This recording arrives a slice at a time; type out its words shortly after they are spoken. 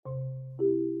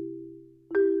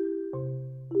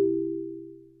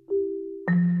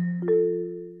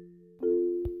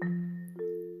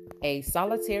A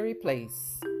solitary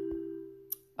place.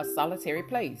 A solitary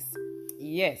place.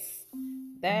 Yes,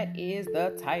 that is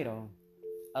the title.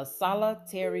 A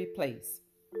solitary place.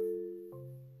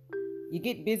 You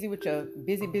get busy with your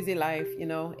busy life,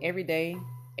 everyday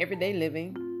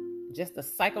living, just the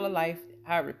cycle of life,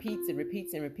 how it repeats and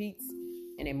repeats and repeats,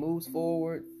 and it moves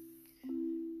forward.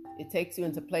 It takes you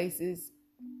into places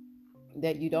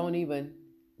that you don't even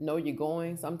know you're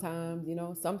going sometimes,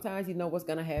 sometimes you know what's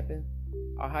going to happen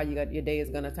or how your day is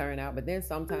going to turn out, but then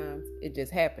sometimes it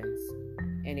just happens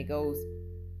and it goes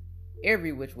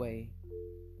every which way,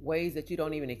 ways that you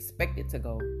don't even expect it to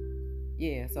go.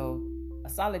 Yeah, so a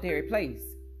solitary place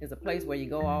is a place where you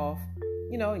go off,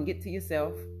 and get to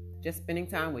yourself, just spending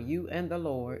time with you and the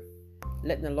Lord,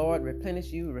 letting the Lord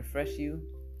replenish you, refresh you,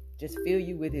 just fill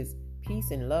you with his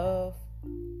peace and love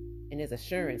and his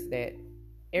assurance that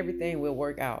everything will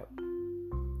work out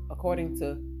according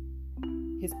to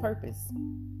his purpose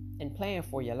and plan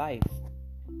for your life.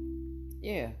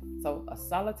 Yeah, so a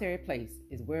solitary place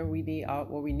is where we need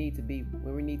to be,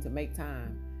 where we need to make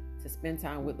time to spend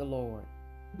time with the Lord.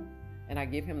 And I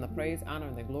give him the praise, honor,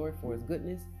 and the glory for his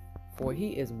goodness, for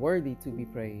he is worthy to be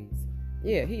praised.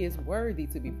 Yeah, he is worthy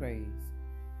to be praised.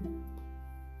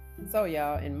 So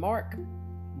y'all, in Mark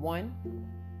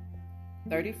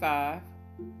 1:35,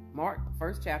 Mark,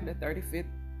 first chapter, 35th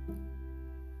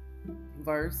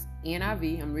verse,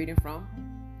 NIV, I'm reading from.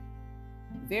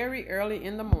 Very early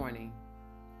in the morning,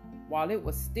 while it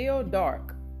was still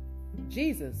dark,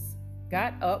 Jesus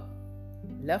got up,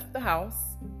 left the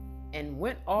house, and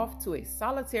went off to a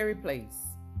solitary place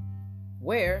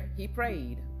where he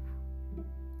prayed.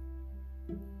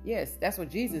 Yes, that's what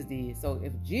Jesus did. So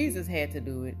if Jesus had to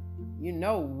do it,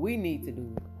 we need to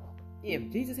do it. If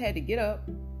Jesus had to get up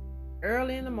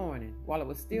early in the morning while it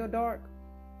was still dark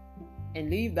and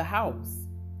leave the house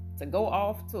to go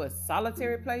off to a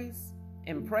solitary place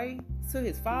and pray to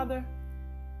his Father,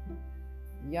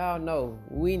 y'all know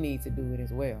we need to do it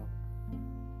as well.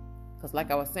 Because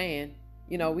like I was saying,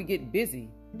 we get busy.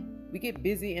 We get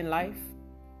busy in life,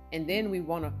 and then we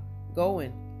want to go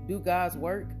and do God's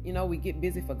work. We get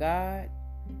busy for God.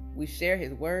 We share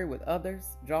his word with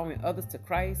others, drawing others to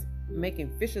Christ, making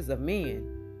fishers of men.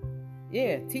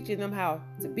 Yeah, teaching them how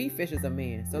to be fishers of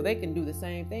men so they can do the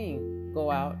same thing.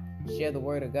 Go out, share the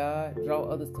word of God, draw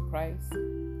others to Christ.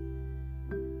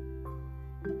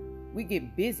 We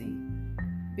get busy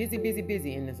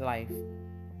in this life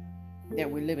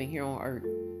that we're living here on earth.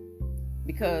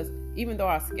 Because even though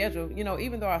our schedules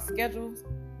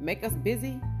make us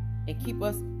busy and keep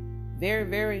us very,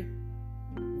 very,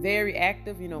 very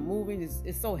active, moving,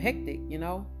 it's so hectic,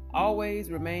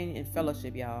 always remain in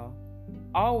fellowship, y'all.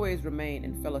 Always remain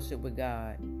in fellowship with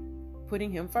God,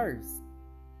 putting him first.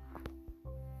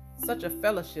 Such a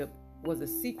fellowship was a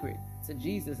secret to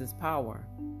Jesus' power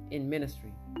in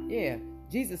ministry. Yeah,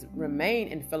 Jesus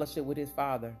remained in fellowship with his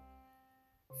Father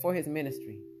for his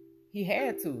ministry. He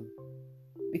had to,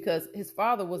 because his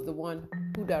Father was the one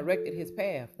who directed his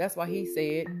path. That's why he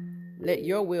said, let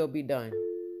your will be done.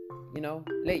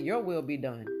 Let your will be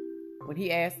done. When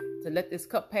he asked to let this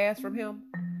cup pass from him,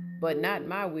 but not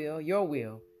my will, your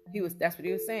will. That's what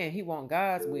he was saying. He wants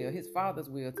God's will, his Father's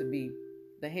will, to be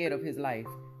the head of his life.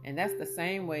 And that's the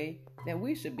same way that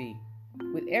we should be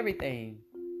with everything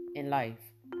in life.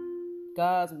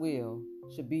 God's will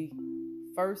should be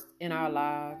first in our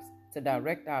lives, to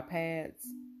direct our paths,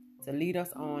 to lead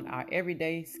us on our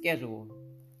everyday schedules,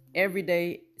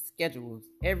 everyday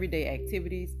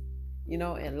activities,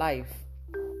 in life.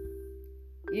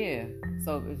 Yeah,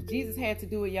 so if Jesus had to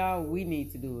do it, y'all, we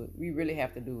need to do it. We really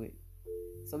have to do it.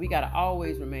 So we got to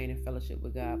always remain in fellowship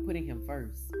with God, putting him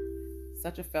first.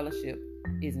 Such a fellowship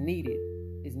is needed.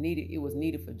 It was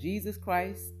needed for Jesus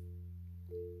Christ.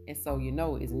 And so,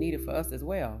 it's needed for us as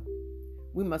well.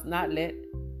 We must not let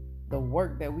the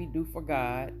work that we do for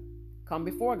God come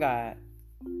before God,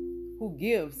 who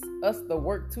gives us the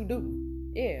work to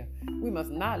do. Yeah, we must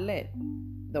not let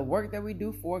the work that we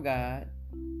do for God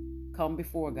come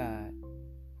before God,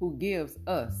 who gives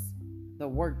us the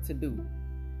work to do.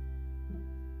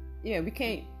 Yeah, we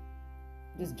can't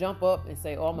just jump up and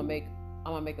say, I'm gonna make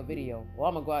a video, or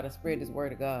I'm gonna go out and spread this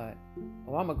word of God,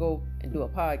 or I'm gonna go and do a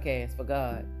podcast for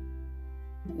God.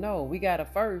 No, we gotta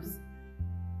first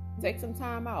take some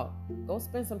time out. Go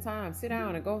spend some time. Sit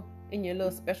down and go in your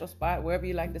little special spot, wherever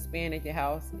you like to spend at your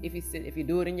house. If you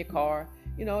do it in your car,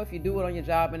 if you do it on your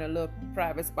job in a little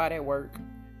private spot at work,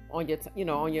 on your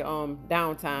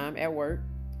downtime at work,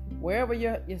 wherever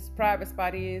your private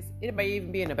spot is. It may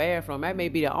even be in the bathroom. That may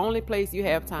be the only place you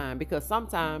have time, because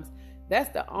sometimes that's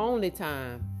the only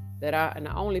time and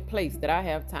the only place that I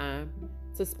have time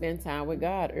to spend time with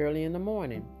God early in the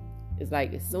morning. It's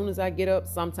like as soon as I get up,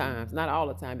 sometimes, not all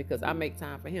the time, because I make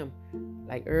time for him.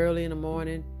 Like early in the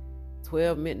morning,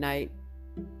 12 midnight,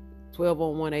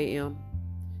 12:01 a.m.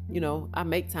 I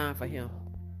make time for him.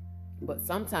 But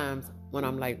sometimes when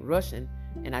I'm like rushing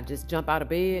and I just jump out of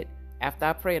bed, after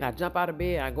I pray and I jump out of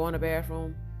bed, I go in the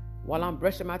bathroom, while I'm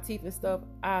brushing my teeth and stuff,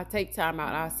 I take time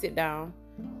out, I sit down,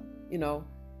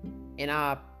 and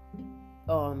I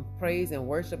praise and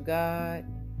worship God.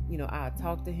 I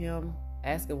talk to him,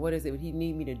 ask him what is it he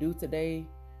need me to do today.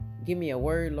 Give me a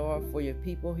word, Lord, for your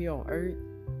people here on earth.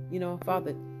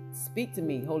 Father, speak to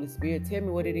me, Holy Spirit. Tell me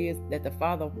what it is that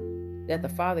the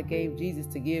Father gave Jesus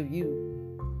to give you.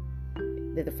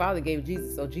 That the Father gave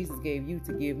Jesus, so Jesus gave you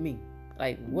to give me.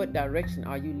 Like, what direction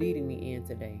are you leading me in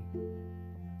today?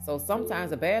 So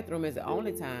sometimes the bathroom is the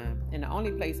only time and the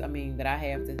only place, that I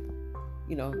have to,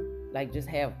 just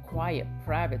have quiet,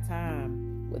 private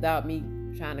time without me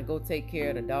trying to go take care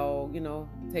of the dog,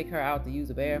 take her out to use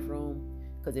the bathroom.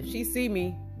 Because if she see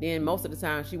me, then most of the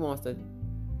time she wants to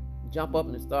jump up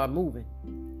and start moving,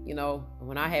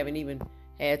 when I haven't even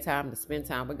had time to spend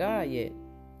time with God yet.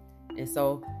 And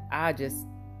so I just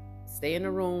stay in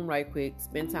the room right quick,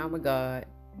 spend time with God,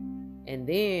 and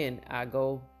then I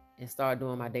go and start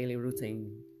doing my daily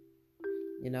routine,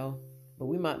 But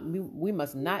we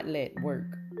must not let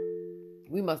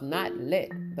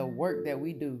the work that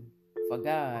we do for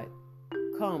God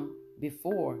come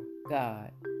before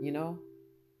God,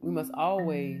 We must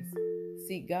always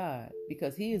seek God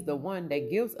because he is the one that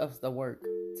gives us the work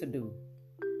to do.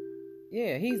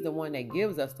 Yeah, he's the one that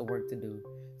gives us the work to do.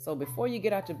 So before you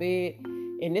get out your bed,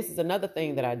 and this is another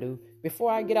thing that I do,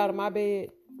 before I get out of my bed,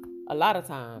 a lot of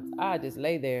times I just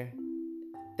lay there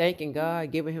thanking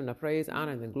God, giving him the praise,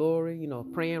 honor, and the glory,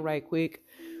 praying right quick,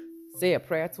 say a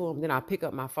prayer to him. Then I pick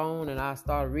up my phone and I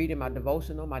start reading my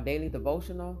devotional, my daily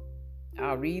devotional.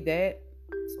 I'll read that,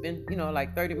 spend,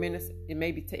 like 30 minutes. It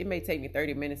may take me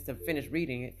 30 minutes to finish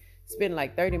reading it. Spend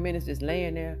like 30 minutes just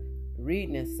laying there,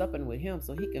 reading and supping with him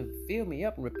so he can fill me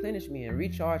up and replenish me and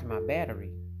recharge my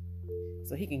battery.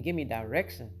 So he can give me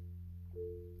direction.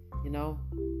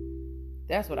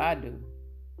 That's what I do.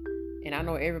 And I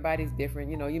know everybody's different.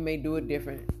 You may do it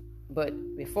different. But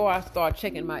before I start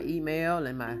checking my email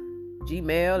and my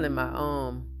Gmail and my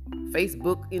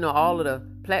Facebook, all of the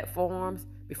platforms,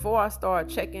 before I start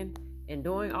checking and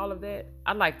doing all of that,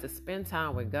 I like to spend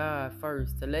time with God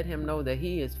first to let him know that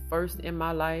he is first in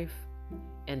my life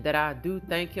and that I do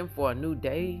thank him for a new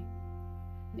day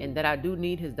and that I do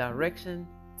need his direction,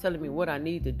 telling me what I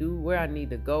need to do, where I need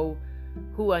to go,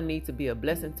 who I need to be a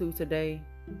blessing to today.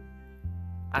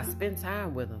 I spend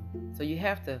time with him. So you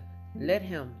have to let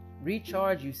him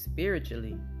recharge you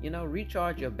spiritually,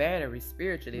 recharge your battery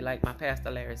spiritually, like my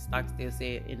pastor Larry Stockstill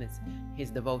said in his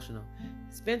devotional.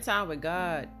 Spend time with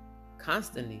God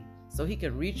constantly so he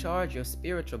can recharge your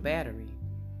spiritual battery,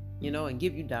 and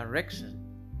give you direction.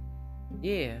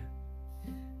 Yeah.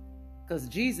 Because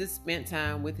Jesus spent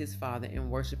time with his Father in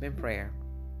worship and prayer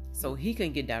so he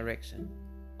can get direction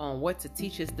on what to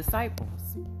teach his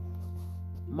disciples.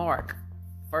 Mark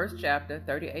 1st chapter,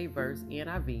 38 verse,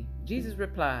 NIV. Jesus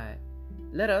replied,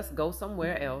 "Let us go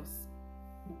somewhere else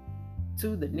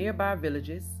to the nearby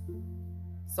villages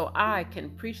so I can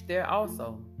preach there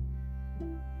also.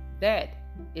 That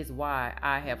is why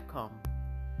I have come."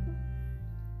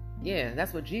 Yeah,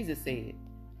 that's what Jesus said.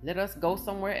 Let us go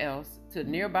somewhere else to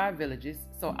nearby villages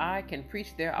so I can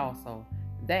preach there also.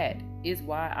 That is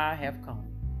why I have come.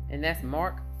 And that's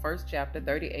Mark 1st chapter,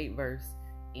 38 verse,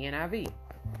 NIV.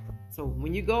 So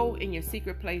when you go in your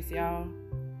secret place, y'all,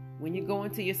 when you go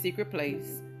into your secret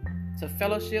place to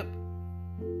fellowship,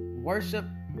 worship,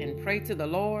 and pray to the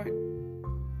Lord,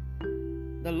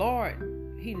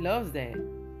 he loves that.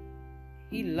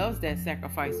 He loves that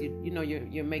sacrifice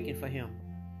you're making for him.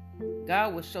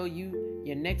 God will show you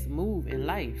your next move in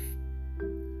life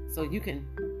so you can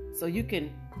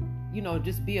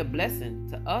just be a blessing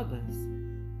to others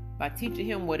by teaching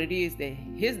him what it is that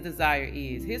his desire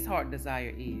is, his heart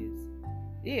desire is.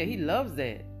 Yeah, he loves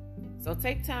that. So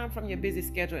take time from your busy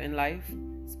schedule in life,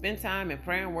 spend time in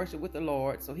prayer and worship with the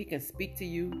Lord so he can speak to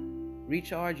you,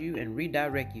 recharge you, and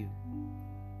redirect you.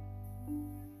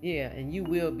 Yeah, and you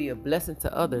will be a blessing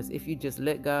to others if you just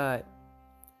let God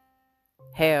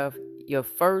have your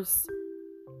first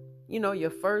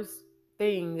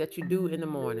thing that you do in the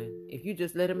morning. If you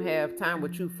just let him have time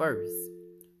with you first,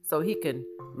 so he can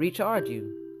recharge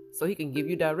you, so he can give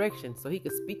you direction, so he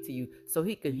can speak to you, so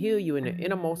he can heal you in the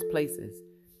innermost places,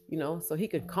 so he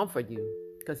can comfort you,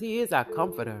 because he is our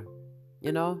comforter,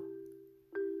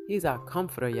 he's our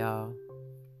comforter, y'all.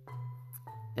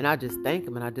 And I just thank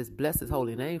him and I just bless his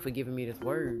holy name for giving me this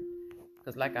word.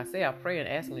 Because like I say, I pray and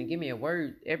ask him to give me a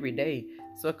word every day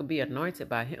so it could be anointed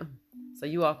by him. So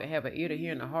you all can have an ear to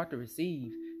hear and a heart to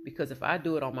receive. Because if I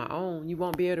do it on my own, you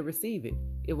won't be able to receive it.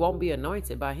 It won't be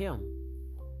anointed by him.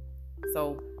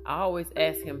 So I always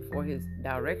ask him for his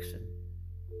direction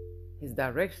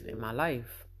in my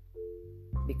life.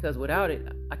 Because without it,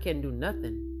 I can't do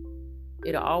nothing.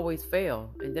 It'll always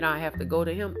fail. And then I have to go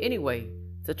to him anyway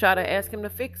to try to ask him to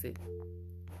fix it.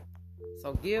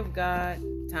 So give God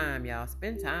time, y'all.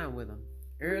 Spend time with him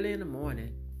early in the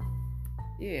morning.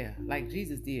 Yeah, like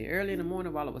Jesus did. Early in the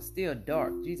morning while it was still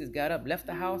dark, Jesus got up, left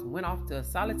the house, went off to a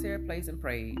solitary place and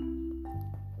prayed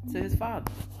to his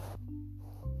Father.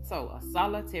 So a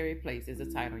solitary place is the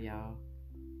title, y'all.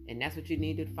 And that's what you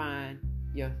need to find,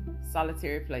 your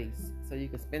solitary place, so you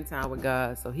can spend time with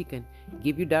God, so he can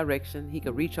give you direction, he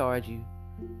can recharge you,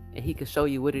 and he can show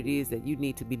you what it is that you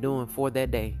need to be doing for that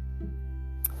day.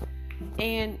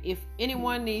 And if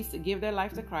anyone needs to give their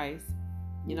life to Christ,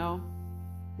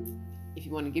 if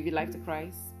you want to give your life to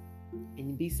Christ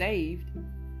and be saved,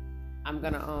 I'm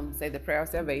going to say the prayer of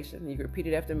salvation. You can repeat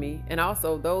it after me. And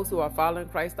also those who are following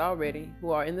Christ already,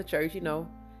 who are in the church,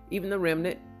 even the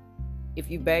remnant, if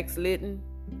you backslidden,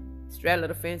 straddle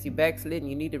the fence, you backslidden,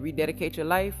 you need to rededicate your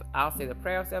life, I'll say the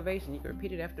prayer of salvation. You can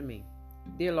repeat it after me.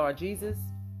 Dear Lord Jesus,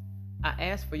 I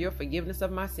ask for your forgiveness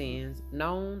of my sins,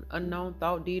 known, unknown,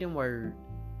 thought, deed, and word.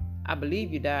 I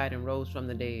believe you died and rose from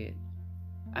the dead.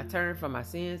 I turn from my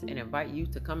sins and invite you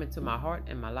to come into my heart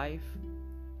and my life,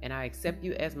 and I accept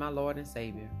you as my Lord and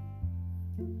Savior.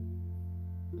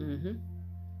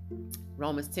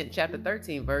 Romans 10, chapter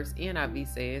 13, verse NIV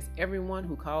says, everyone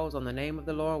who calls on the name of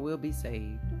the Lord will be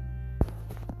saved.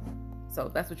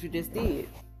 So that's what you just did.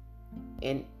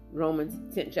 And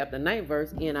Romans 10, chapter 9,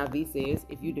 verse NIV says,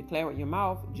 if you declare with your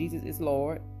mouth Jesus is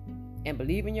Lord and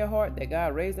believe in your heart that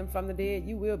God raised him from the dead,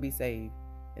 you will be saved.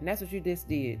 And that's what you just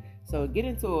did. So get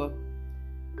into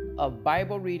a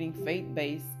Bible reading,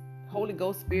 faith-based, Holy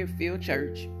Ghost Spirit-filled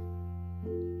church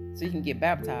so you can get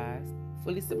baptized,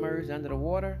 fully submerged under the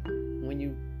water. When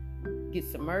you get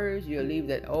submerged, you'll leave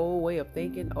that old way of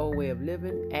thinking, old way of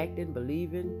living, acting,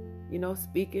 believing,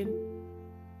 speaking,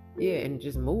 and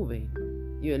just moving.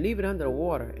 You'll leave it under the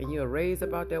water, and you'll raise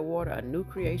up out that water a new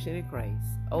creation in Christ.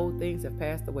 Old things have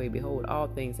passed away. Behold, all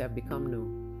things have become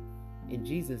new. In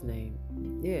Jesus' name.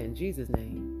 Yeah, in Jesus'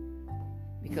 name.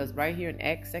 Because right here in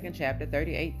Acts 2nd chapter,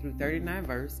 38 through 39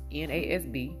 verse,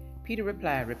 NASB, Peter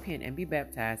replied, repent and be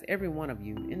baptized, every one of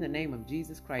you, in the name of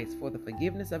Jesus Christ for the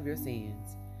forgiveness of your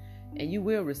sins, and you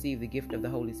will receive the gift of the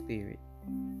Holy Spirit.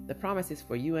 The promise is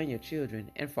for you and your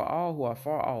children, and for all who are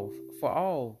far off, for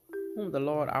all whom the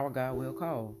Lord our God will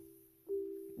call.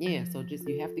 Yeah, so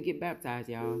you have to get baptized,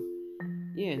 y'all.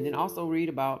 Yeah, and then also read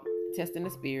about testing the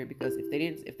spirit, because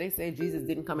if they say Jesus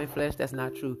didn't come in flesh, that's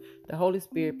not true. The Holy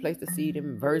Spirit placed the seed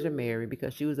in Virgin Mary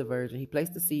because she was a virgin. He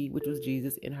placed the seed, which was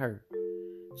Jesus, in her.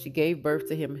 She gave birth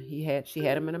to him. She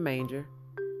had him in a manger,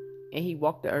 and he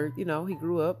walked the earth. He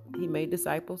grew up. He made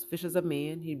disciples, fishers of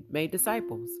men. He made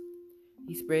disciples.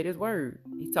 He spread his word.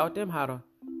 He taught them how to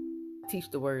teach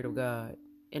the word of God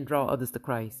and draw others to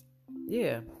Christ.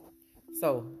 Yeah.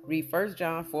 So read 1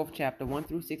 John 4th chapter 1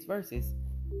 through 6 verses.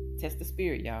 Test the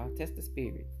spirit, y'all. Test the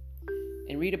spirit.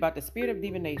 And read about the spirit of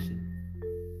divination.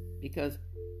 Because,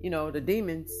 the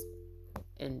demons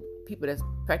and people that's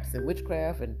practicing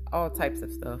witchcraft and all types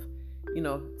of stuff,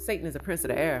 Satan is a prince of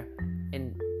the air.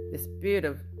 And the spirit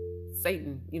of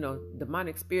Satan,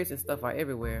 demonic spirits and stuff are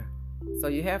everywhere. So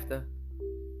you have to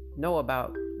know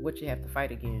about what you have to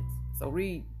fight against. So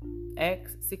read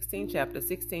Acts 16 chapter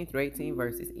 16 through 18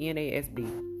 verses,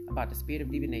 NASB, about the spirit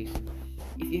of divination.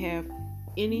 If you have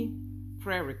any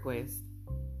prayer requests,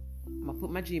 I'm going to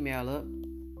put my Gmail up.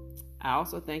 I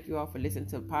also thank you all for listening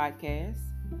to the podcast.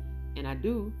 And I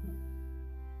do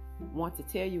want to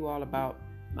tell you all about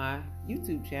my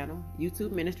YouTube channel,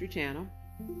 YouTube ministry channel.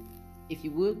 If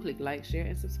you would, click like, share,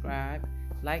 and subscribe.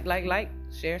 Like,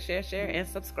 share, and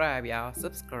subscribe, y'all.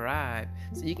 Subscribe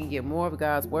so you can get more of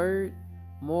God's word,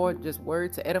 more just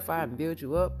word to edify and build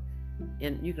you up.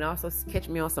 And you can also catch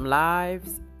me on some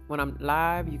lives. When I'm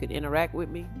live, you can interact with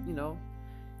me,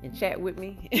 and chat with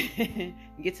me.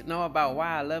 Get to know about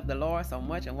why I love the Lord so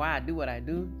much and why I do what I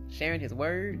do, sharing his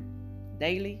word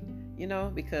daily,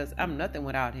 because I'm nothing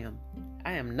without him.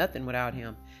 I am nothing without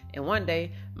him. And one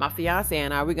day, my fiance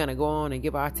and I, we're going to go on and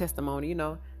give our testimony,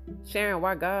 sharing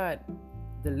why God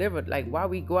delivered, why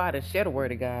we go out and share the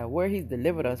word of God, where he's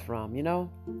delivered us from,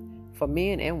 for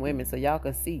men and women, so y'all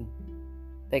can see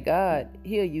that God,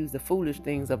 he'll use the foolish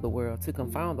things of the world to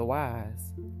confound the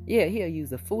wise. Yeah, he'll use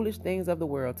the foolish things of the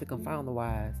world to confound the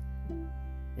wise.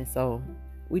 And so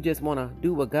we just want to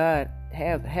do what God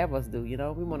have us do, you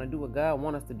know. We want to do what God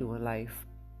wants us to do in life.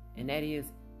 And that is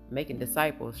making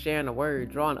disciples, sharing the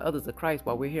word, drawing others to Christ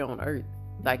while we're here on earth.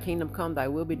 Thy kingdom come, thy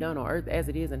will be done on earth as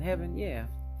it is in heaven. Yeah.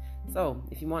 So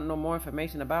if you want to know more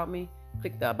information about me,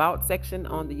 click the About section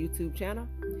on the YouTube channel.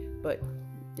 But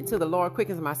until the Lord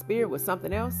quickens my spirit with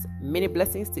something else, many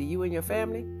blessings to you and your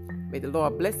family. May the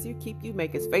Lord bless you, keep you,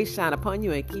 make his face shine upon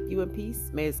you, and keep you in peace.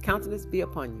 May his countenance be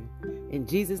upon you. In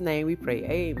Jesus' name we pray.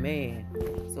 Amen.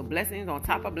 So blessings on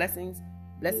top of blessings.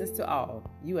 Blessings to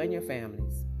all, you and your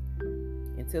families.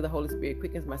 Until the Holy Spirit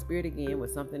quickens my spirit again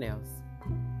with something else.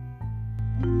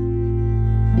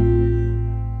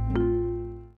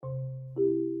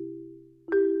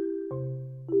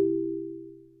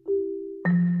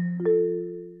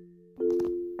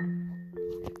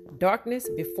 Darkness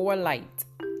before light.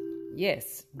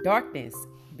 Yes, darkness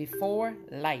before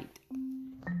light.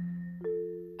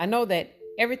 I know that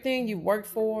everything you worked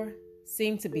for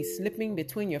seems to be slipping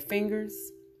between your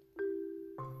fingers.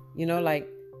 You know, like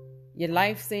your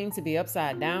life seems to be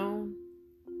upside down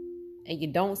and you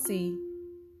don't see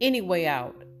any way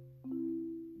out.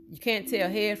 You can't tell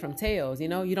head from tails, you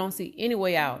know, you don't see any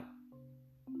way out.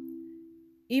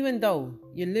 Even though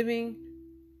you're living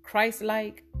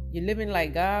Christ-like, you're living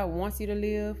like God wants you to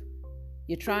live,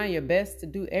 you're trying your best to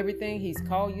do everything he's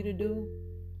called you to do.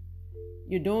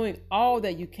 You're doing all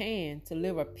that you can to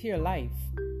live a pure life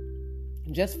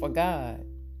just for God.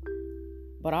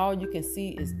 But all you can see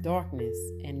is darkness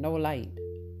and no light.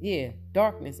 Yeah,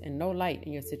 darkness and no light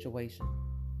in your situation.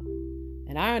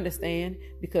 And I understand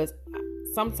because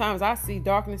sometimes I see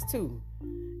darkness too.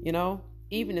 You know,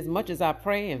 even as much as I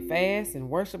pray and fast and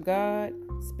worship God,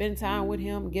 spend time with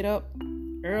him, get up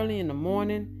early in the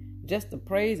morning just to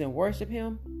praise and worship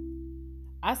him,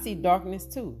 I see darkness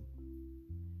too.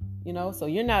 You know, so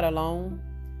you're not alone.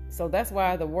 So that's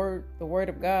why the word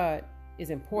of God is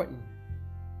important,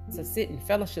 to sit in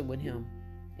fellowship with him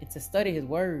and to study his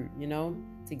word, you know,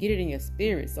 to get it in your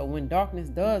spirit. So when darkness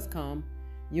does come,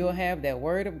 you'll have that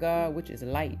word of God, which is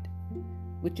light,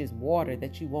 which is water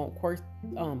that you won't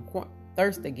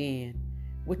thirst again,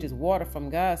 which is water from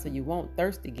God so you won't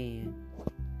thirst again.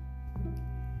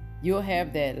 You'll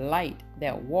have that light,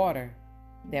 that water,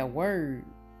 that word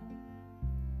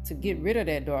to get rid of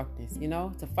that darkness, you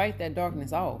know, to fight that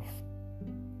darkness off.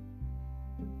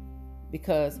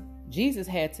 Because Jesus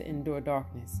had to endure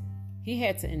darkness. He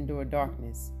had to endure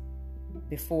darkness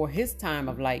before his time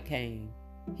of light came.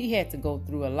 He had to go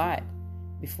through a lot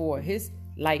before his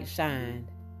light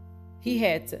shined. He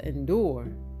had to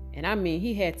endure. And I mean,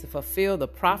 he had to fulfill the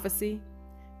prophecy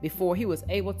before he was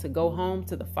able to go home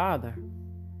to the Father.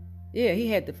 Yeah, he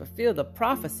had to fulfill the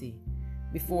prophecy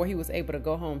before he was able to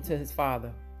go home to his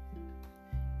Father.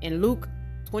 In Luke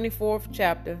 24th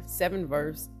chapter, 7th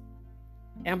verse,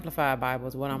 Amplified Bible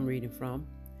is what I'm reading from,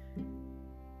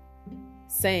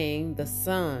 saying the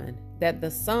Son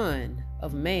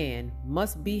of Man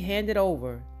must be handed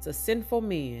over to sinful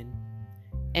men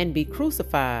and be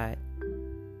crucified,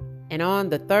 and on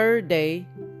the third day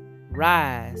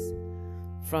rise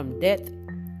from death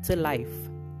to life.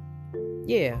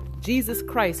 Yeah, Jesus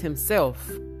Christ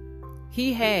himself,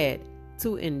 he had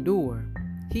to endure.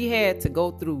 He had to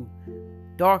go through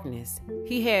darkness.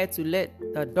 He had to let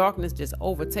the darkness just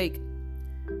overtake,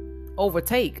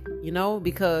 you know,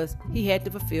 because he had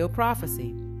to fulfill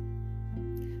prophecy.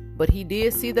 But he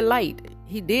did see the light.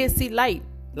 He did see light.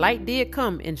 Light did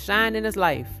come and shine in his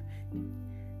life.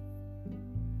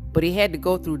 But he had to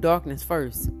go through darkness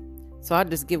first. So I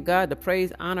just give God the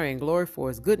praise, honor, and glory for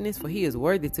his goodness, for he is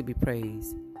worthy to be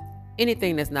praised.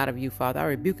 Anything that's not of you, Father, I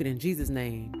rebuke it in Jesus'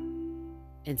 name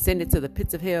and send it to the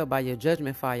pits of hell by your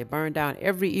judgment fire. Burn down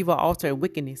every evil altar and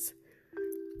wickedness,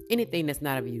 anything that's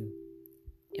not of you.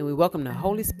 And we welcome the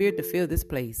Holy Spirit to fill this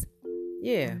place.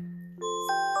 Yeah.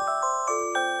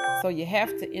 So you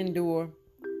have to endure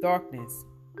darkness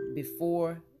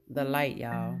before the light,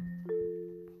 y'all.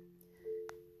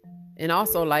 And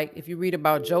also, like, if you read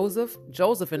about Joseph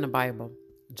in the Bible,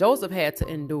 Joseph had to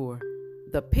endure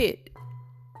the pit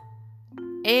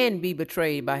and be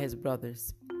betrayed by his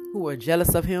brothers who were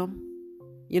jealous of him.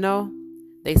 You know,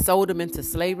 they sold him into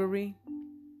slavery.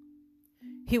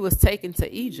 He was taken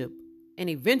to Egypt and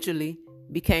eventually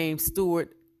became steward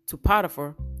to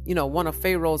Potiphar, you know, one of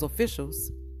Pharaoh's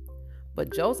officials.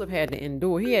 But Joseph had to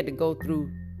endure. He had to go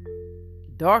through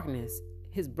darkness.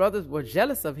 His brothers were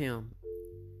jealous of him.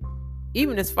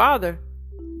 Even his father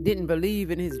didn't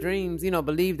believe in his dreams, you know,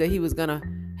 believe that he was going to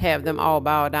have them all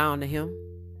bow down to him.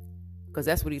 because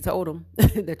that's what he told them,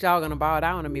 that y'all gonna bow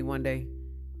down to me one day,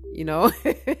 you know.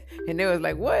 And they was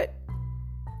like, what?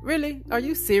 Really? Are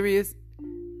you serious?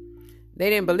 They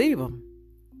didn't believe him.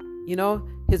 You know,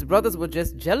 his brothers were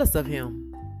just jealous of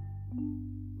him.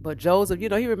 But Joseph, you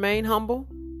know, he remained humble.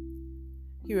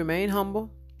 He remained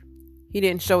humble. He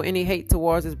didn't show any hate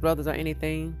towards his brothers or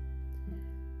anything.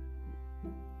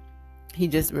 He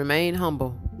just remained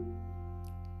humble.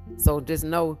 So just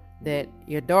know that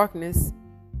your darkness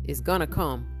is gonna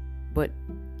come, but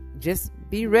just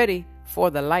be ready for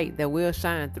the light that will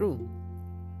shine through.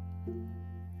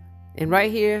 And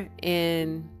right here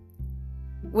in,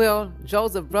 well,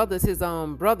 Joseph's brothers, his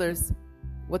brothers,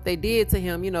 what they did to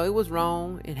him, you know, it was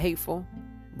wrong and hateful,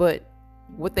 but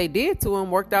what they did to him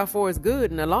worked out for his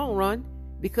good in the long run.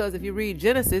 Because if you read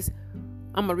Genesis,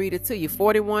 I'm gonna read it to you,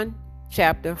 41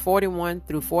 chapter, 41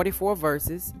 through 44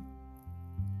 verses.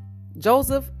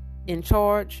 Joseph in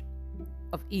charge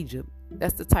of Egypt.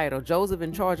 That's the title. Joseph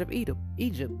in charge of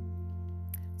Egypt.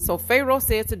 So Pharaoh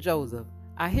said to Joseph,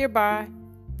 I hereby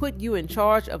put you in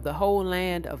charge of the whole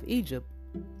land of Egypt.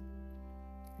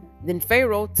 Then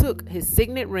Pharaoh took his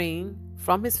signet ring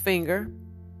from his finger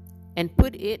and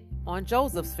put it on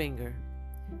Joseph's finger.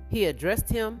 He addressed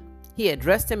him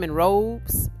in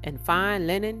robes and fine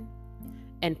linen,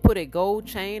 and put a gold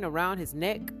chain around his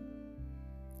neck.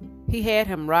 He had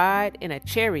him ride in a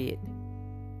chariot,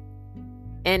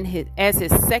 and as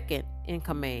his second in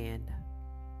command.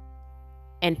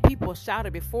 And people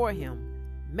shouted before him,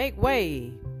 make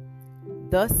way.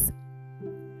 Thus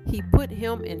he put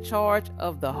him in charge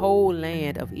of the whole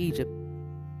land of Egypt.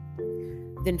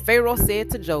 Then Pharaoh said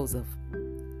to Joseph,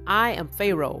 I am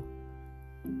Pharaoh,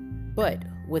 but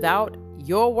without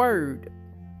your word,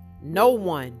 no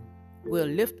one will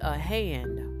lift a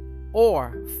hand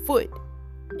or foot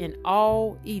in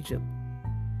all Egypt.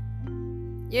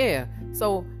 Yeah,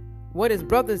 so what his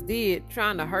brothers did,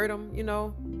 trying to hurt him, you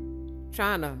know,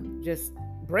 trying to just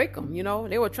break him, you know,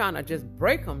 they were trying to just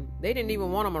break him. They didn't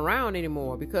even want him around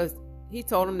anymore, because he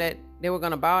told them that they were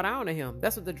going to bow down to him.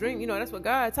 That's what the dream, you know, that's what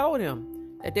God told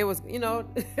him, that there was, you know,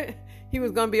 he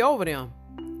was going to be over them.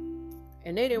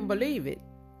 And they didn't believe it.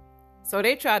 So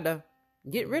they tried to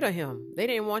get rid of him. They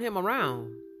didn't want him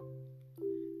around.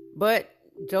 But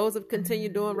Joseph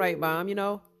continued doing right by him, you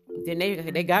know. Then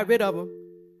they got rid of him.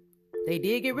 They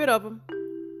did get rid of him.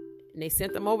 And they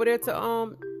sent him over there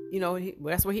to, you know,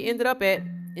 that's where he ended up at,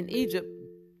 in Egypt.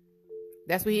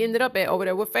 That's where he ended up at, over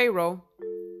there with Pharaoh.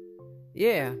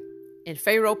 Yeah. And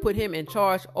Pharaoh put him in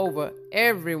charge over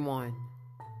everyone.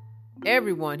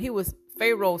 Everyone. He was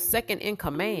Pharaoh's second in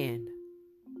command.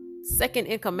 Second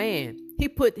in command.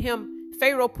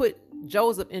 Pharaoh put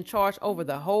Joseph in charge over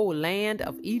the whole land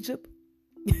of Egypt.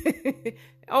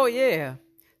 Oh, yeah.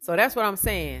 So that's what I'm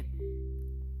saying.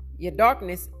 Your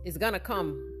darkness is going to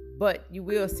come, but you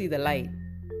will see the light.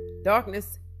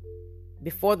 Darkness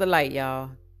before the light, y'all.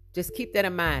 Just keep that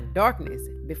in mind. Darkness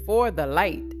before the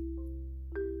light.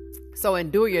 So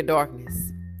endure your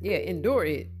darkness. Yeah, endure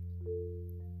it.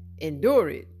 Endure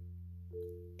it.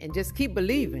 And just keep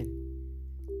believing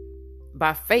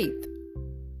by faith.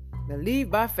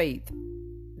 Believe by faith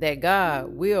that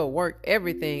God will work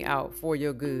everything out for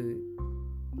your good.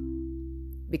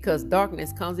 Because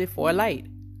darkness comes before light.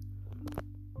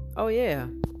 Oh, yeah.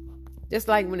 Just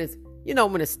like when it's, you know,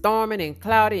 when it's storming and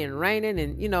cloudy and raining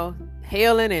and, you know,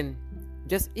 hailing, and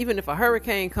just even if a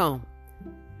hurricane comes,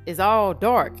 it's all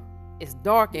dark. It's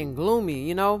dark and gloomy,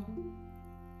 you know,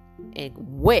 and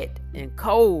wet and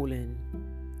cold, and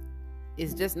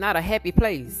it's just not a happy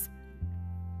place,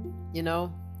 you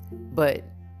know. But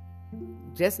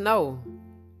just know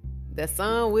the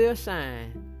sun will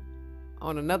shine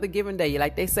on another given day.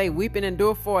 Like they say, weeping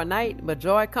endure for a night, but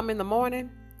joy come in the morning.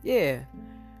 Yeah,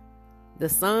 the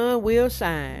sun will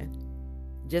shine.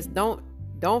 Just don't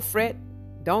fret,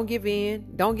 don't give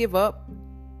in, don't give up,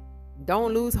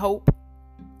 don't lose hope.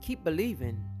 Keep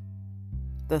believing.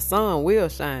 The sun will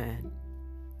shine.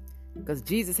 Because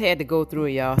Jesus had to go through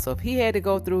it, y'all. So if he had to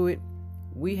go through it,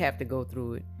 we have to go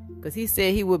through it. Because he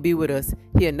said he would be with us.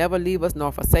 He'll never leave us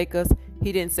nor forsake us.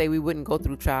 He didn't say we wouldn't go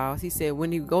through trials. He said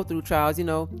when you go through trials, you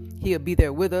know, he'll be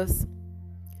there with us.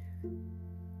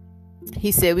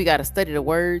 He said we got to study the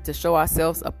word to show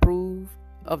ourselves approved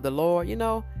of the Lord. You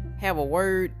know, have a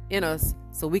word in us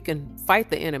so we can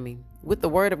fight the enemy with the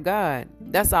word of God.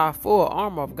 That's our full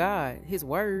armor of God, his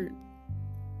word.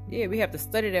 Yeah, we have to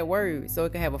study that word so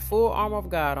it can have a full armor of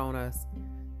God on us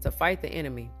to fight the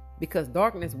enemy. Because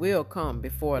darkness will come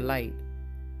before light.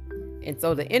 And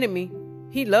so the enemy,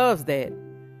 he loves that.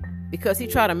 Because he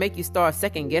try to make you start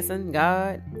second guessing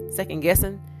God, second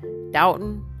guessing,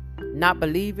 doubting, not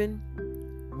believing,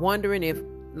 wondering if,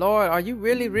 Lord, are you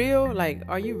really real? Like,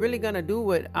 are you really going to do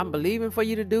what I'm believing for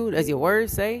you to do? Does your word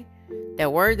say?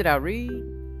 That word that I read?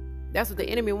 That's what the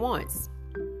enemy wants.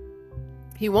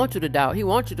 He wants you to doubt. He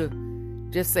wants you to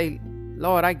just say,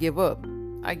 Lord, I give up.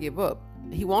 I give up.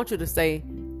 He wants you to say,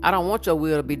 I don't want your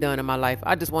will to be done in my life.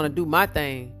 I just want to do my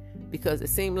thing. Because it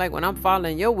seems like when I'm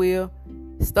following your will,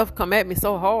 stuff come at me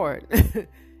so hard.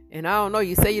 And I don't know,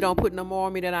 you say you don't put no more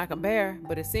on me than I can bear,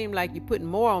 but it seems like you're putting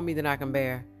more on me than I can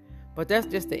bear. But that's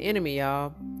just the enemy,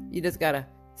 y'all. You just got to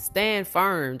stand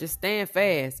firm. Just stand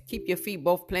fast. Keep your feet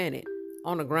both planted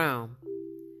on the ground.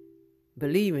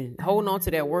 Believing, holding on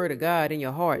to that word of God in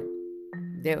your heart.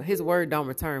 That his word don't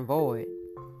return void.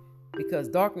 Because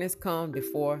darkness comes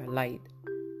before light.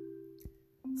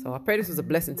 So I pray this was a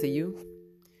blessing to you.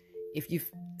 If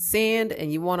you've sinned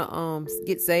and you want to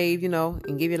get saved,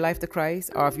 and give your life to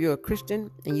Christ, or if you're a Christian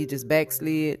and you just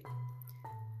backslid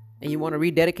and you want to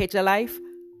rededicate your life,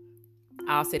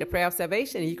 I'll say the prayer of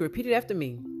salvation and you can repeat it after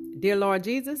me. Dear Lord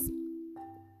Jesus,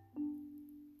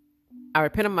 I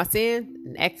repent of my sin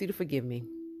and ask you to forgive me.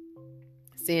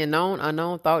 Sin known,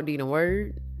 unknown, thought, deed, and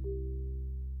word.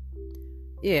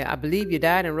 Yeah, I believe you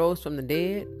died and rose from the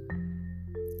dead.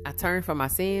 I turn from my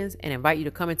sins and invite you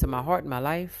to come into my heart and my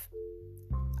life.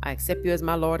 I accept you as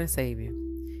my Lord and Savior.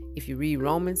 If you read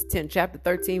Romans 10 chapter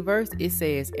 13 verse, it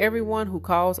says, everyone who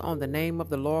calls on the name of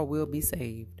the Lord will be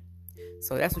saved.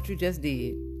 So that's what you just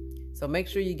did. So make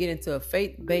sure you get into a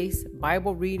faith-based,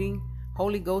 Bible reading,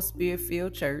 Holy Ghost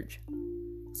Spirit-filled church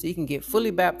so you can get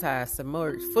fully baptized,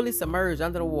 fully submerged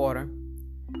under the water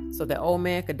so that old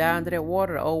man could die under that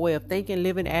water, the old way of thinking,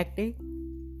 living, acting,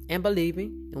 and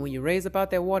believing. And when you raise up out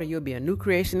that water, you'll be a new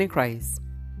creation in Christ.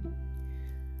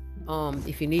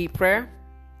 If you need prayer,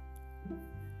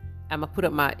 I'm gonna put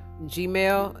up my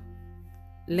Gmail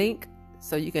link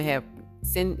so you can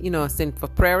send for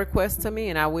prayer requests to me,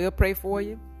 and I will pray for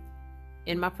you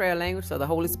in my prayer language so the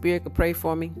Holy Spirit could pray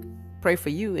for me, pray for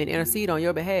you, and intercede on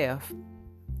your behalf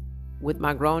with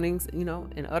my groanings,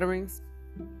 and utterings.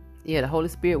 Yeah, the Holy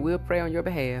Spirit will pray on your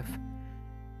behalf.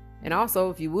 And also,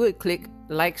 if you would click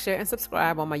like, share, and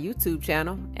subscribe on my YouTube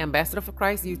channel, Ambassador for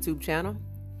Christ YouTube channel.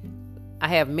 I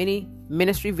have many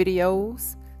ministry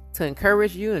videos to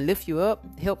encourage you and lift you up,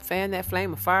 help fan that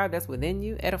flame of fire that's within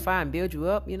you, edify and build you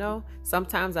up,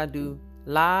 Sometimes I do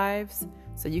lives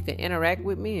so you can interact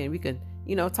with me and we can,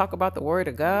 talk about the word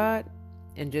of God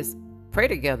and just pray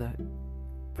together.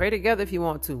 Pray together if you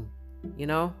want to,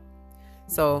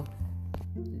 So,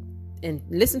 and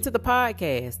listen to the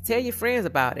podcast. Tell your friends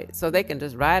about it so they can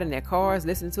just ride in their cars,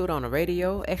 listen to it on the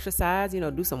radio, exercise,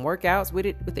 do some workouts with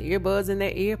it, with the earbuds in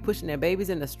their ear, pushing their babies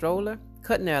in the stroller,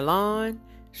 cutting their lawn,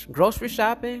 grocery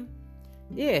shopping.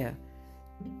 Yeah.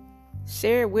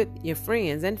 Share it with your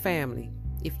friends and family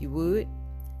if you would.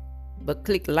 But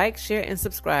click like, share, and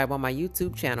subscribe on my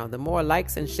YouTube channel. The more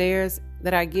likes and shares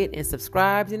that I get and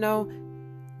subscribes,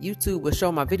 YouTube will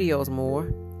show my videos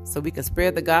more. So we can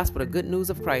spread the gospel, the good news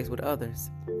of Christ with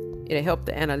others. It'll help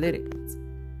the analytics.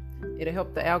 It'll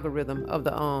help the algorithm of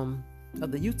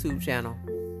the YouTube channel.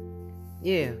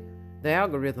 Yeah, the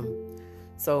algorithm.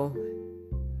 So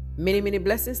many, many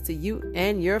blessings to you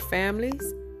and your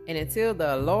families. And until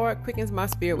the Lord quickens my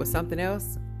spirit with something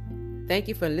else, thank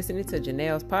you for listening to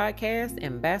Janelle's podcast,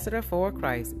 Ambassador for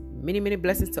Christ. Many, many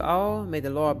blessings to all. May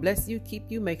the Lord bless you, keep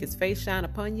you, make his face shine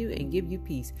upon you, and give you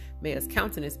peace. May his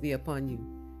countenance be upon you.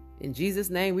 In Jesus'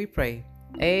 name we pray.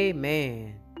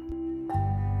 Amen.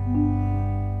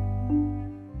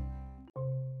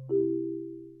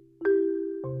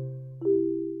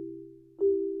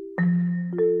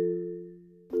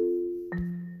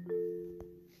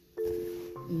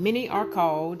 Many are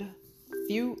called,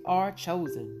 few are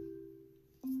chosen.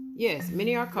 Yes,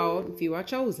 many are called, few are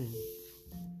chosen.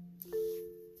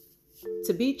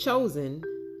 To be chosen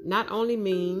not only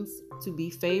means to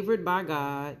be favored by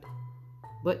God,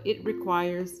 but it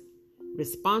requires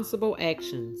responsible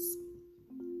actions.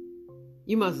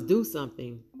 You must do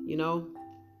something,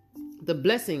 The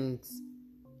blessings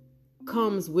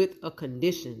comes with a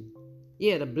condition.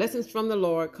 Yeah, the blessings from the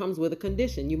Lord comes with a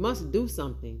condition. You must do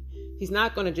something. He's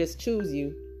not going to just choose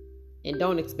you and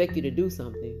don't expect you to do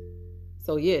something.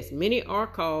 So yes, many are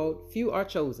called, few are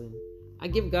chosen. I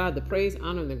give God the praise,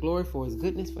 honor, and the glory for his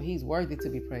goodness, for he's worthy to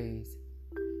be praised.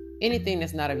 Anything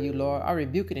that's not of you, Lord, I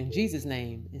rebuke it in Jesus'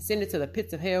 name and send it to the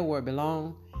pits of hell where it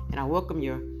belongs. And I welcome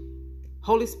your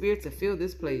Holy Spirit to fill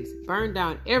this place. Burn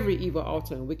down every evil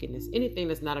altar and wickedness, anything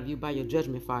that's not of you by your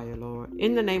judgment fire, Lord.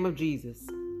 In the name of Jesus.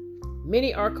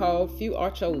 Many are called, few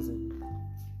are chosen.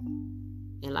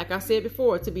 And like I said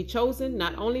before, to be chosen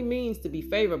not only means to be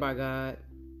favored by God,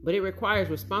 but it requires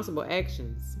responsible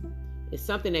actions. It's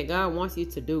something that God wants you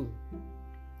to do.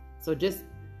 So just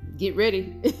get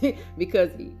ready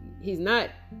because he's not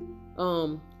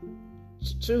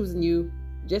choosing you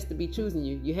just to be choosing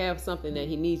you. You have something that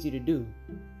he needs you to do.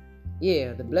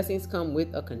 Yeah, the blessings come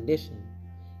with a condition.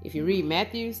 If you read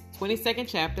Matthew's 22nd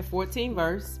chapter, 14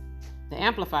 verse, the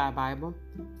Amplified Bible,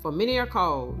 for many are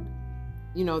called,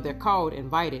 they're called,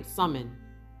 invited, summoned,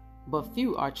 but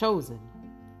few are chosen.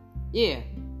 Yeah,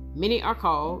 many are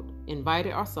called,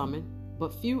 invited, or summoned,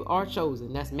 but few are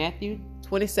chosen. That's Matthew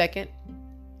 22nd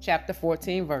chapter,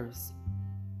 14 verse.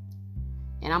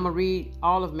 And I'm going to read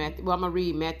all of Matthew. Well, I'm going to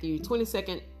read Matthew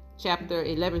 22nd chapter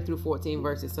 11 through 14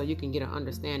 verses so you can get an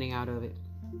understanding out of it.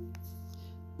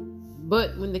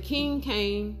 But when the king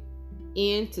came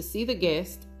in to see the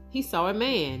guest, he saw a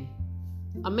man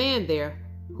there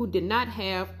who did not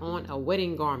have on a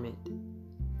wedding garment.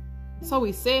 So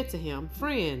he said to him,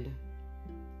 "Friend,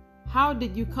 how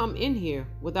did you come in here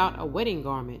without a wedding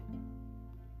garment?"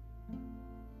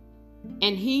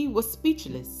 And he was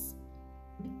speechless.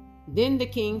 Then the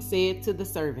king said to the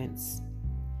servants,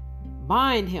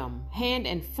 "Bind him hand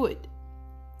and foot,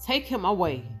 take him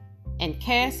away, and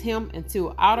cast him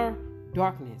into outer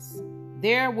darkness.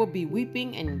 There will be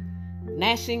weeping and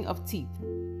gnashing of teeth.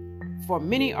 For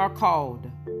many are called,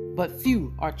 but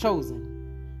few are chosen."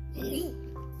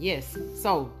 Yes,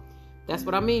 so that's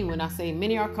what I mean when I say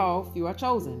many are called, few are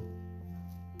chosen.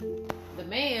 The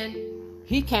man,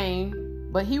 he came,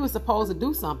 but he was supposed to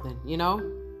do something,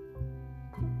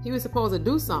 He was supposed to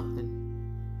do something.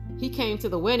 He came to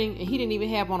the wedding and he didn't even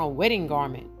have on a wedding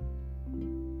garment,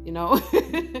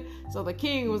 So the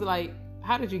king was like,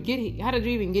 how did you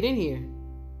even get in here?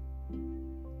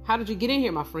 How did you get in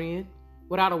here, my friend,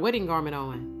 without a wedding garment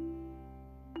on?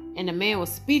 And the man was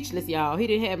speechless, y'all. He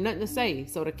didn't have nothing to say.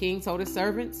 So the king told his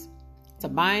servants to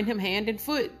bind him hand and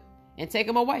foot and take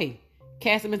him away,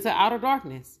 cast him into outer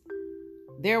darkness.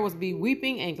 There was be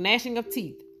weeping and gnashing of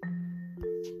teeth.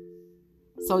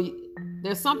 So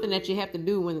there's something that you have to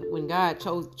do when God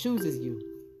chooses you.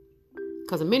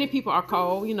 Because many people are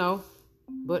called,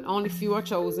 but only few are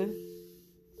chosen.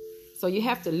 So you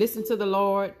have to listen to the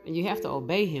Lord and you have to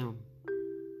obey him.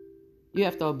 You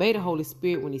have to obey the Holy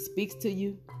Spirit when he speaks to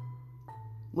you,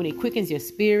 when he quickens your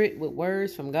spirit with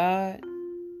words from God,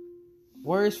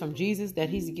 words from Jesus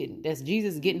that's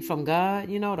Jesus getting from God,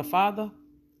 the Father.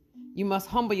 You must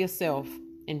humble yourself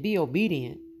and be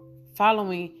obedient,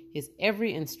 following his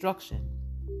every instruction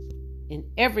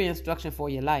for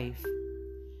your life.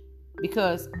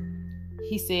 Because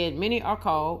he said, many are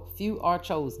called, few are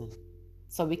chosen.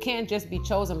 So we can't just be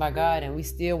chosen by God and we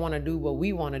still want to do what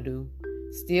we want to do,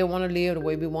 still want to live the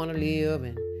way we want to live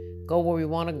and go where we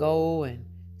want to go and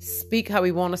speak how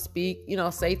we want to speak,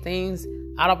 say things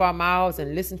out of our mouths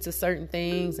and listen to certain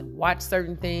things and watch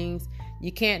certain things.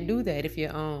 You can't do that if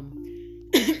you're,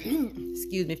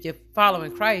 if you're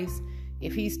following Christ.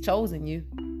 If he's chosen you,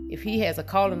 if he has a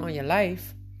calling on your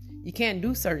life, you can't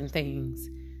do certain things.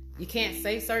 You can't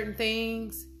say certain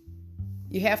things.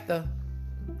 You have to,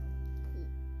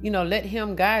 let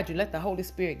him guide you. Let the Holy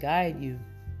Spirit guide you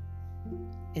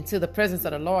into the presence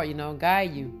of the Lord,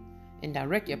 guide you and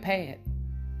direct your path.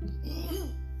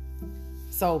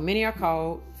 So many are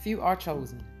called, few are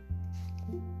chosen.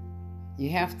 You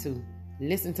have to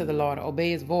listen to the Lord, obey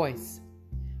his voice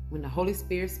when the Holy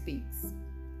Spirit speaks.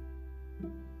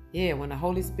 Yeah, when the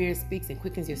Holy Spirit speaks and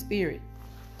quickens your spirit.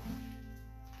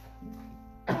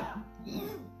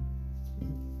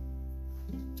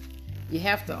 You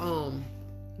have to,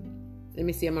 let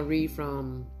me see, I'm going to read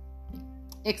from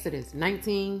Exodus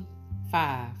 19:5,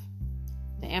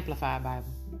 the Amplified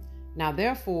Bible. Now,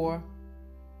 therefore,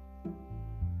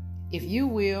 if you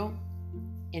will,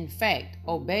 in fact,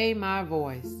 obey my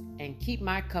voice and keep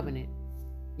my covenant,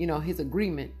 his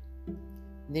agreement,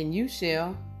 then you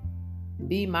shall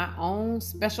be my own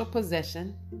special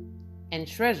possession and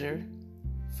treasure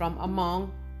from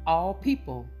among all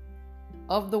people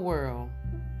of the world.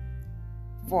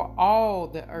 For all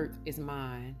the earth is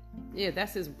mine. Yeah,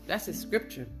 that's his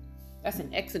scripture. That's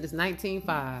in Exodus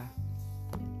 19:5.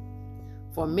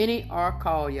 For many are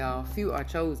called, y'all, few are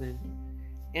chosen.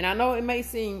 And I know it may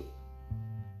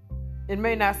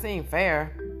not seem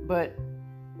fair, but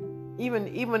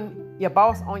even your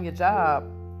boss on your job,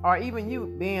 or even you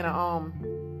being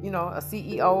a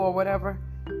CEO or whatever,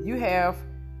 you have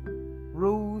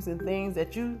rules and things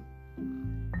that you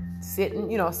set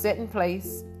in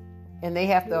place, and they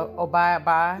have to abide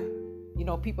by.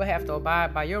 People have to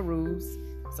abide by your rules.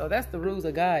 So that's the rules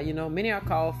of God. Many are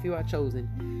called, few are chosen.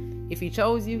 If he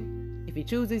chose you, if he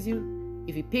chooses you,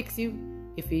 if he picks you,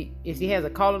 if he has a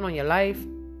calling on your life,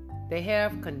 they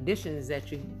have conditions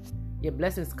that Your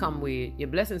blessings come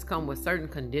with certain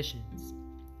conditions,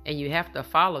 and you have to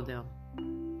follow them.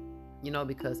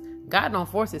 Because God don't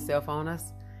force himself on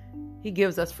us. He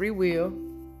gives us free will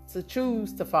to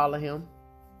choose to follow him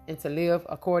and to live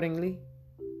accordingly.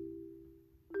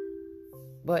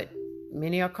 But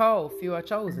many are called, few are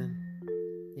chosen.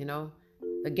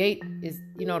 The gate is,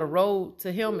 the road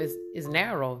to him is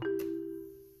narrow.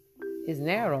 It's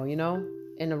narrow,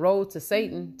 and the road to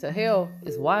Satan, to hell,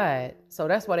 is wide. So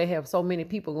that's why they have so many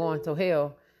people going to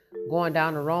hell, going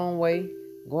down the wrong way,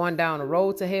 going down the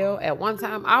road to hell. At one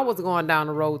time, I was going down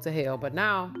the road to hell, but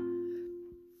now,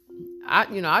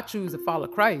 I choose to follow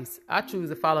Christ. I choose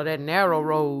to follow that narrow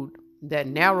road,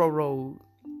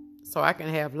 so I can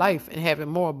have life and have it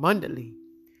more abundantly.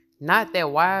 Not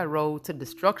that wide road to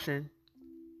destruction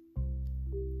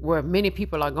where many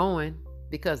people are going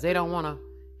because they don't want to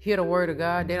hear the word of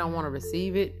God. They don't want to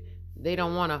receive it. They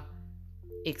don't want to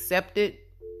accept it.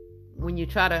 When you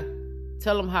try to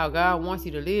tell them how God wants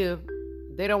you to live,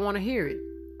 they don't want to hear it.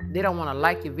 They don't want to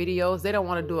like your videos. They don't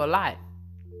want to do a lot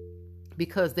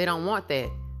because they don't want that.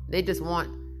 They just want,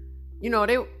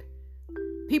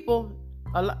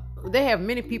 they have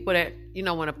many people that,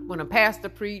 when a pastor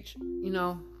preach,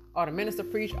 or the minister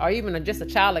preach, or even just a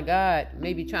child of God,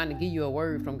 maybe trying to give you a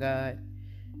word from God.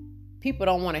 People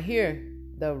don't want to hear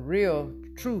the real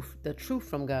truth, the truth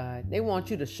from God. They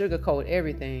want you to sugarcoat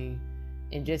everything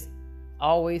and just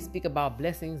always speak about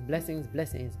blessings, blessings,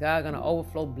 blessings. God gonna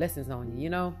overflow blessings on you,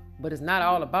 But it's not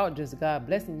all about just God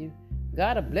blessing you.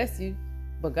 God will bless you,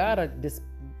 but God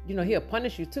will he'll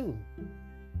punish you too.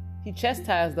 He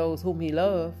chastises those whom he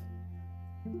loves.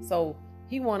 So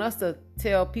he want us to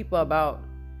tell people about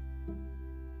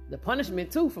the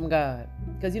punishment too from God.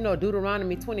 Because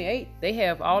Deuteronomy 28, they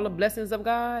have all the blessings of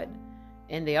God.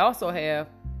 And they also have,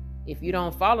 if you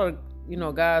don't follow,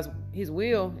 his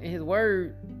will and his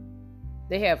word,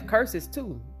 they have curses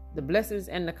too. The blessings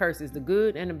and the curses, the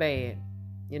good and the bad.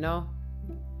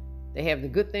 They have the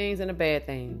good things and the bad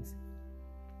things.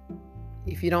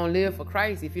 If you don't live for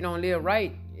Christ, if you don't live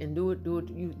right and do what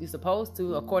you're supposed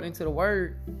to according to the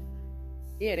word,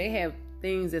 they have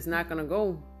things that's not going to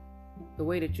go the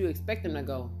way that you expect them to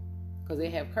go, because they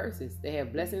have curses. They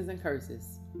have blessings and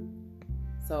curses.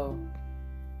 So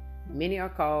many are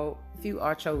called, few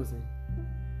are chosen.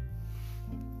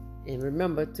 And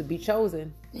remember, to be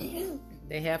chosen,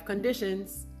 they have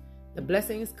conditions. The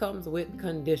blessings comes with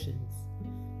conditions.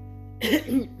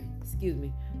 Excuse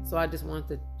me. So I just wanted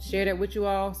to share that with you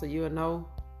all so you'll know.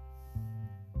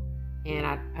 And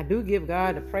I do give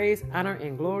God the praise, honor,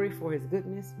 and glory for his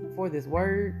goodness, for this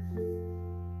word.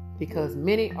 Because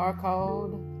many are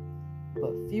called,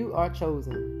 but few are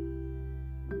chosen.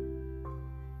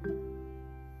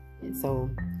 And so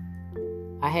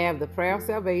I have the prayer of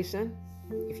salvation.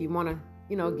 If you want to,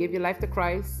 give your life to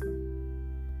Christ.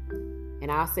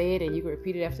 And I'll say it and you can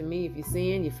repeat it after me. If you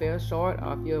sin, you fell short,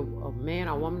 or if you're a man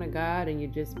or woman of God and you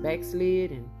just backslid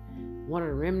and one of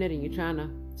the remnant and you're trying to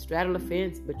straddle the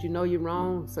fence, but you're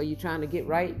wrong, so you're trying to get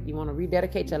right, you want to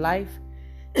rededicate your life,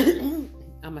 I'm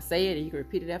going to say it and you can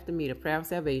repeat it after me, the prayer of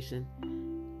salvation.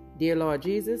 Dear Lord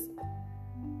Jesus,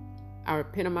 I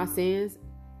repent of my sins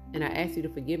and I ask you to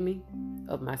forgive me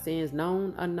of my sins,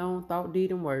 known, unknown, thought,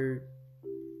 deed, and word.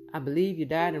 I believe you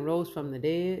died and rose from the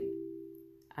dead.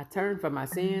 I turn from my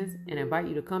sins and invite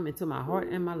you to come into my heart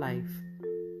and my life.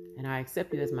 And I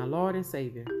accept you as my Lord and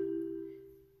Savior.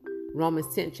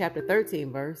 Romans 10, chapter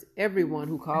 13, verse, everyone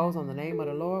who calls on the name of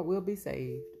the Lord will be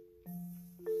saved.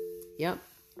 Yep.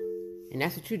 And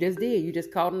that's what you just did. You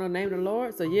just called on the name of the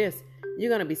Lord. So yes, you're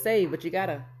going to be saved, but you got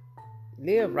to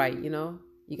live right,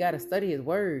 You got to study his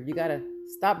word. You got to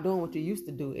stop doing what you used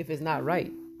to do if it's not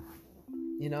right,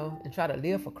 and try to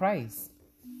live for Christ.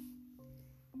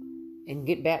 And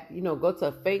get back, go to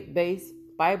a faith-based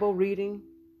Bible reading,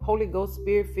 Holy Ghost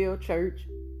Spirit-filled church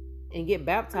and get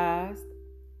baptized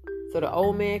so the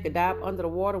old man could die under the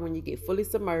water when you get fully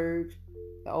submerged.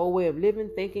 The old way of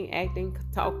living, thinking, acting,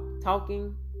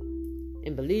 talking,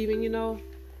 and believing,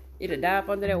 it'll die up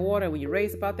under that water. When you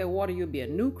raise up out that water, you'll be a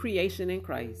new creation in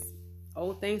Christ.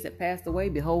 Old things have passed away.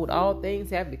 Behold, all things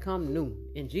have become new.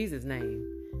 In Jesus' name.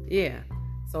 Yeah.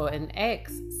 So in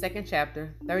Acts 2nd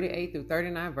chapter, 38 through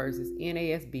 39 verses,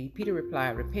 NASB, Peter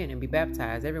replied, repent and be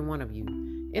baptized, every one of you,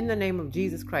 in the name of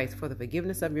Jesus Christ for the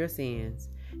forgiveness of your sins,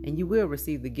 and you will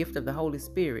receive the gift of the Holy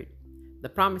Spirit. The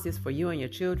promise is for you and your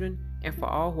children, and for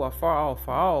all who are far off,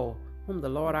 for all whom the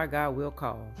Lord our God will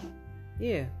call.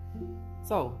 Yeah.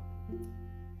 So,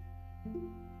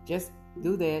 just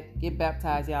do that. Get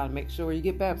baptized, y'all. Make sure you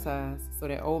get baptized so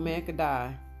that old man could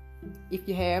die. If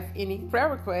you have any prayer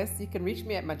requests, you can reach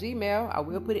me at my Gmail. I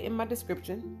will put it in my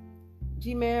description.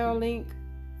 Gmail link,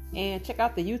 and check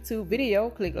out the YouTube video.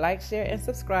 Click like, share, and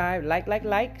subscribe.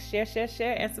 Like, share,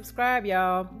 and subscribe,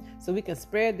 y'all, so we can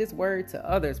spread this word to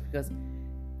others, because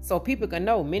so people can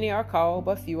know many are called,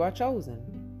 but few are chosen.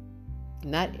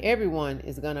 Not everyone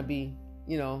is going to be,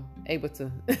 able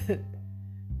to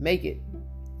make it,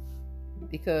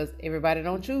 because everybody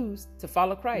don't choose to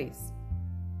follow Christ.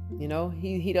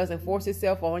 He doesn't force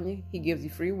himself on you. He gives you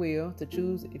free will to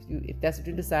choose if that's what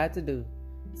you decide to do.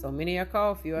 So many are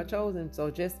called, few are chosen. So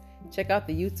just check out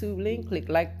the YouTube link. Click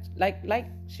like,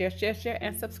 share,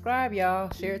 and subscribe, y'all.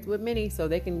 Share it with many so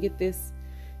they can get this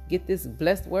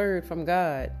blessed word from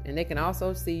God, and they can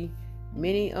also see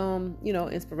many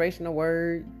inspirational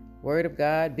word of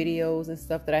God videos and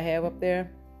stuff that I have up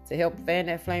there to help fan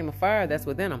that flame of fire that's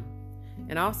within them.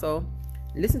 And also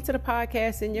listen to the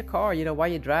podcast in your car, while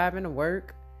you're driving to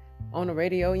work, on the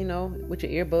radio, with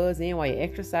your earbuds in, while you're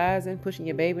exercising, pushing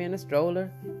your baby in a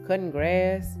stroller, cutting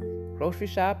grass, grocery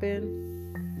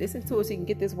shopping. Listen to it so you can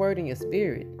get this word in your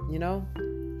spirit,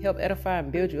 help edify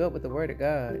and build you up with the word of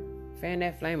God. Fan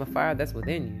that flame of fire that's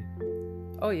within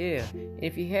you. Oh yeah.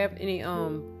 If you have any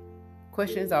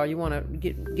questions, or you want to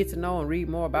get to know and read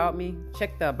more about me,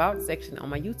 check the About section on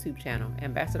my YouTube channel,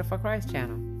 Ambassador for Christ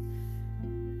channel.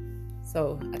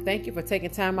 So I thank you for taking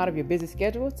time out of your busy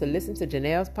schedule to listen to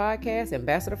Janelle's podcast,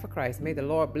 Ambassador for Christ. May the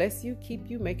Lord bless you, keep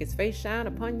you, make his face shine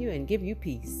upon you, and give you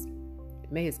peace.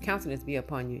 May his countenance be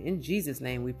upon you. In Jesus'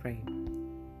 name we pray.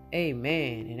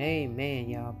 Amen and amen,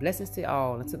 y'all. Blessings to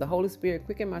all. And to the Holy Spirit,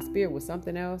 quicken my spirit with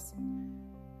something else.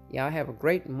 Y'all have a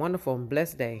great and wonderful and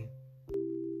blessed day.